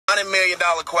$100 million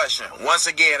question. Once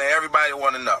again, everybody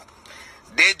want to know.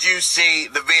 Did you see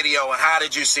the video, and how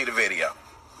did you see the video?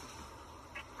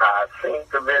 I seen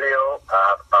the video.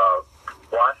 I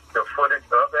watched the footage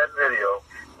of that video,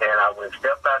 and I went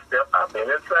step by step. I've been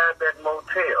inside that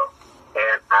motel,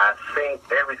 and I seen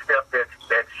every step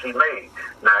that she made.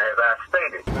 Now, as I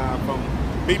stated. Now,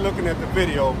 from me looking at the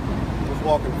video, was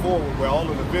walking forward where all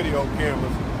of the video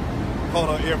cameras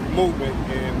caught her every movement,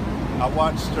 and I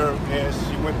watched her as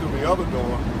she went through the other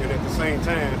door, and at the same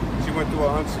time, she went through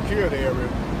an unsecured area,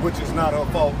 which is not her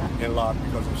fault, and locked,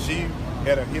 because if she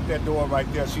had hit that door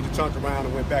right there, she'd have turned around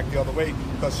and went back the other way,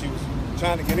 because she was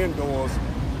trying to get indoors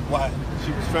while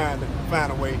she was trying to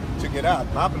find a way to get out.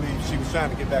 I believe she was trying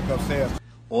to get back upstairs.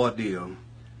 Ordeal.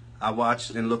 I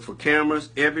watched and looked for cameras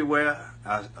everywhere.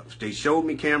 They showed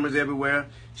me cameras everywhere.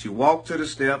 She walked to the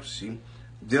steps. She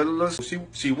did a little.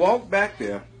 She walked back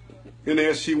there, and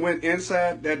as she went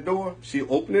inside that door, she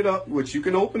opened it up, which you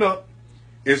can open up.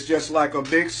 It's just like a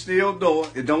big steel door.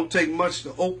 It don't take much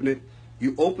to open it.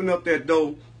 You open up that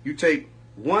door. You take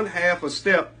 1/2 a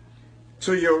step.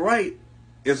 To your right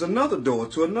is another door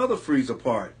to another freezer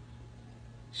part.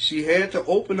 She had to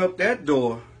open up that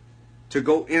door to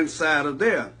go inside of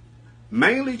there,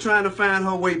 mainly trying to find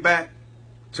her way back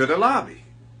to the lobby.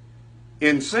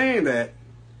 In saying that,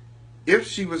 if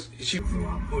she was, so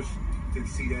I pushed to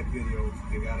see that video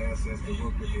and got access to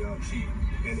work with the chief,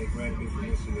 and they granted me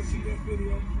permission to see that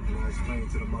video. And I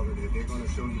explained to the mother that they're going to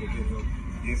show you the video.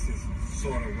 This is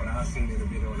sort of what I seen in the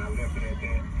video, and I left it at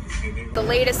that. The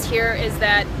latest here is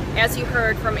that, as you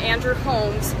heard from Andrew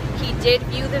Holmes, he did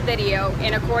view the video,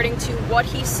 and according to what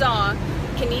he saw,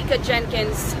 Kenneka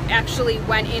Jenkins actually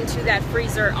went into that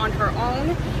freezer on her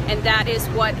own, and that is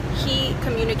what he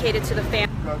communicated to the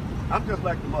family. Because I'm just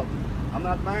like the mother. I'm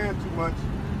not buying too much.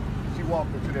 She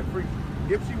walked into that freezer.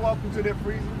 If she walked into that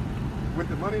freezer with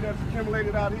the money that's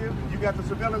accumulated out here, and you got the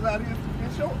surveillance out here,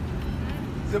 then show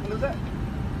it. Simple as that.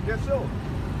 Just show it.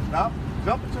 Stop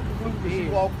jumping to conclusions. She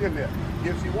walked in there.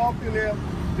 If she walked in there,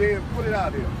 then put it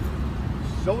out there.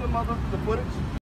 Show the mother the footage.